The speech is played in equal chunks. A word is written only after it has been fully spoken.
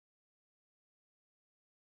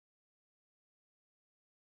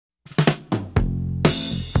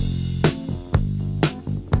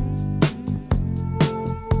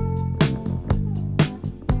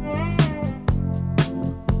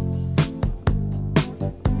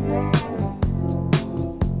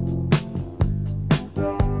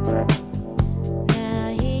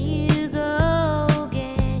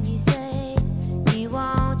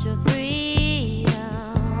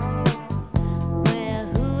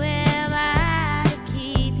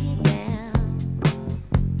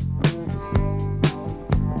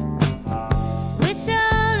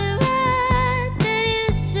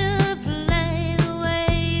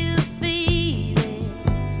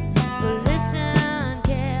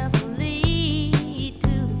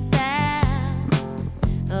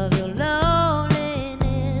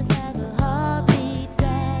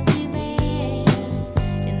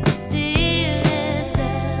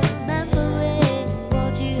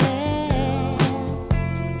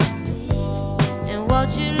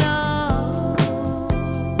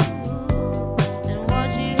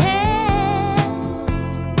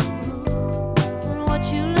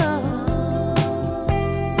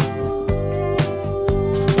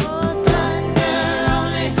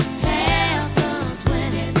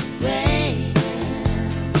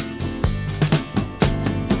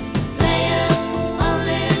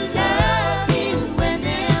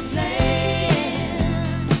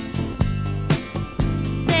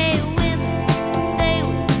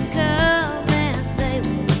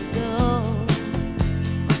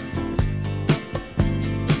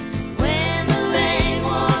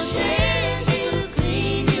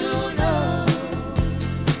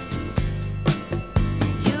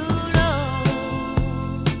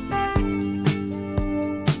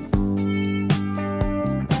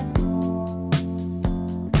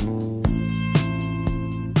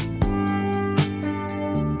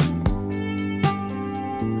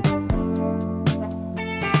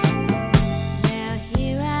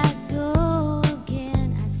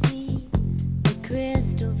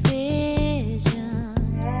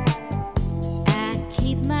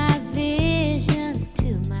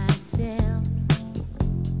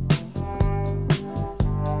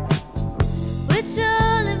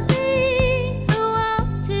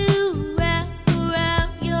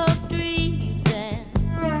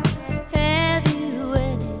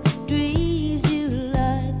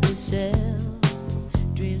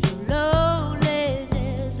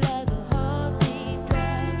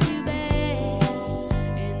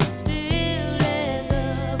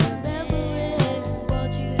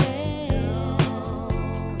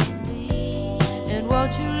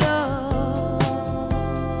what you love,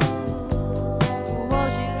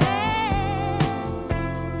 what you have,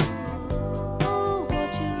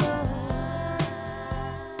 what you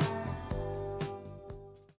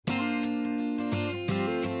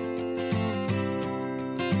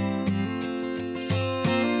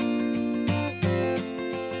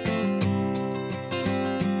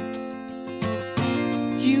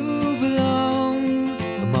You belong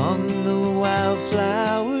among the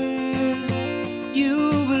wildflowers. You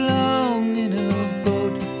belong in a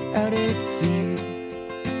boat out at sea.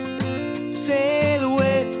 Sail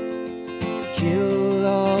away, kill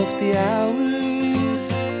off the hours.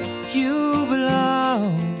 You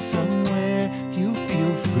belong somewhere you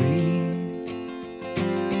feel free.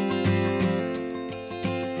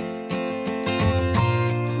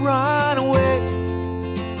 Run away,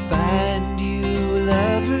 find you a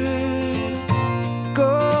lover.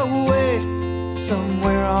 Go away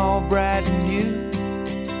somewhere all bright and new.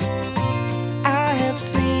 I have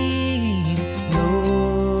seen no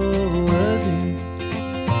other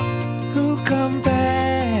who compares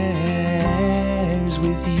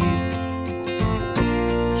with you.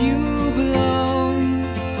 You belong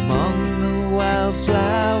among the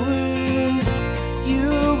wildflowers. You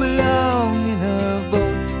belong in a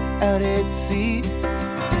boat out at sea.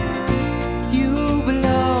 You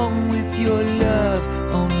belong with your love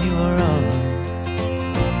on your arm.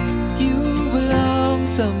 You belong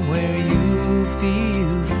somewhere you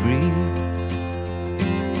feel free.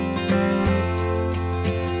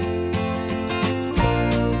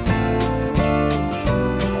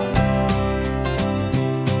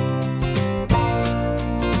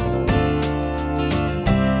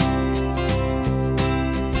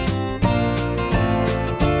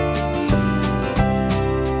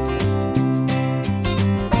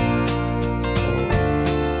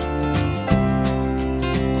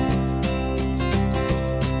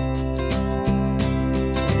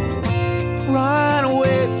 Run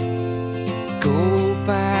away, go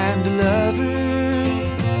find a lover.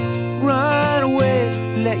 Run away,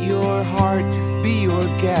 let your heart be your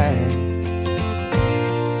guide.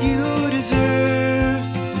 You deserve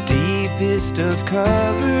the deepest of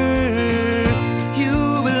cover.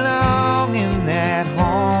 You belong in that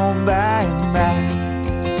home by and by.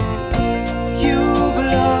 You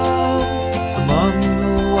belong among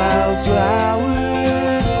the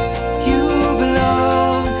wildflowers. You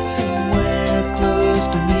belong somewhere close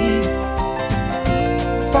to me,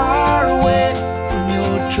 far away from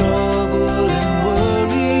your trouble and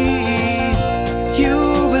worry. You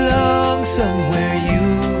belong somewhere you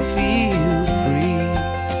feel free.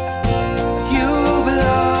 You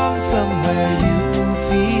belong somewhere you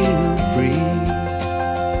feel free.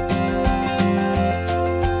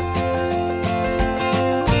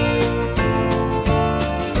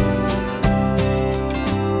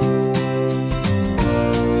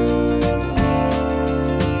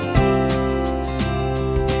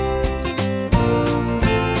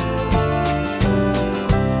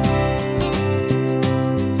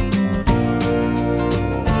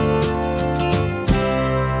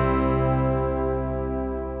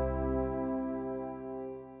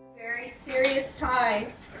 Very serious time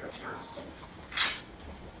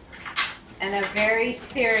and a very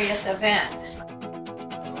serious event.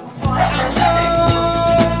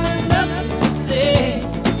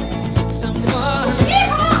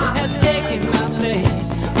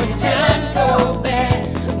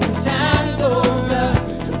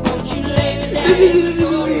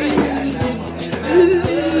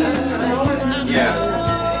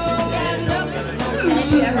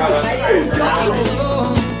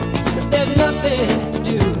 There's nothing to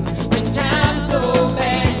do when times go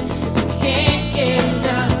bad. You can't get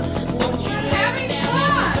enough. Won't you let me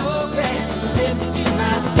down so grass and let me do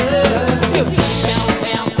my stuff?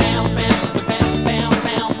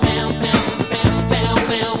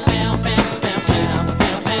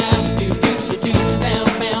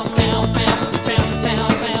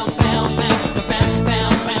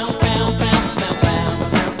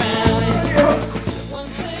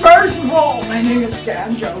 First of all, my name is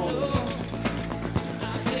Stan Jones.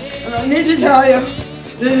 And I need to tell you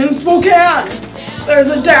that in Spokane, there's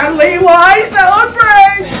a Dan Levi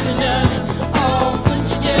celebrate!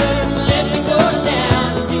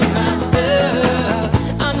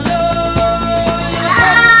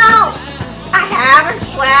 I haven't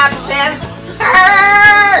slept since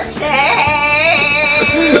Thursday.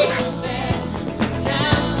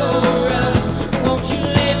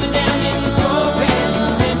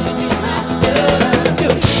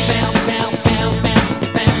 Bam, bam, bam,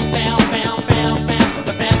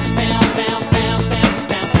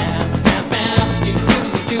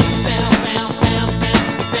 bam, bam.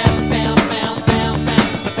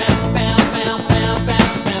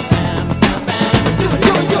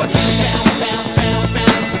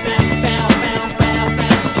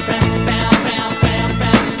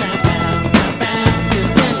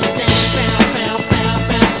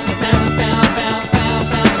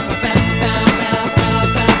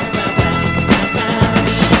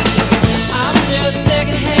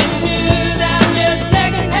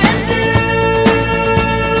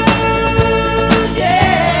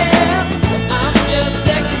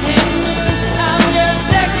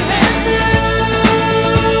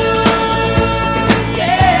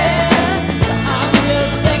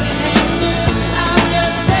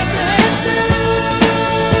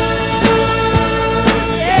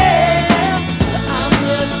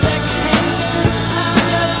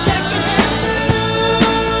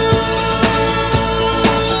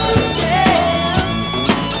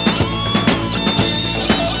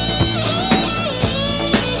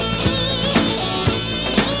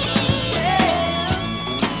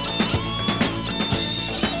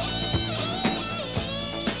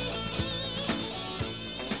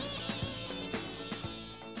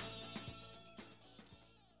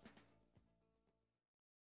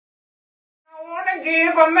 to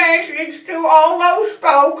give a message to all those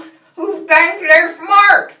folks who think they're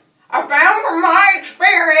smart. I found from my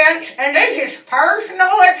experience, and this is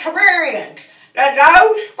personal experience, that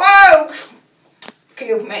those folks,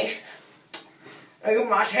 excuse me, look at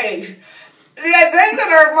my teeth, they think that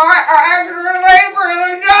they're smart are actually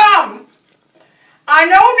really dumb. I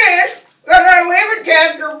know this because I live in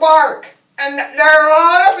Chester Park, and there are a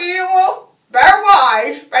lot of people, very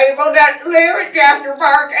wise people that live in Chester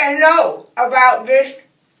Park and know about this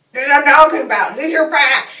that I'm talking about. These are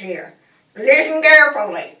facts here. Listen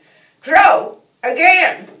carefully. So,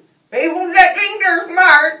 again, people that think they're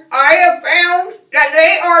smart, I have found that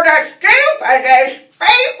they are the stupidest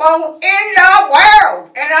people in the world.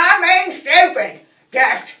 And I mean stupid.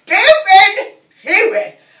 Just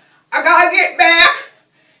stupid. I gotta get back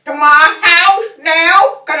to my house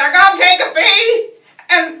now, because I gotta take a pee,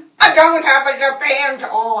 and I don't have the fans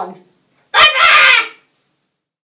on. Bye-bye!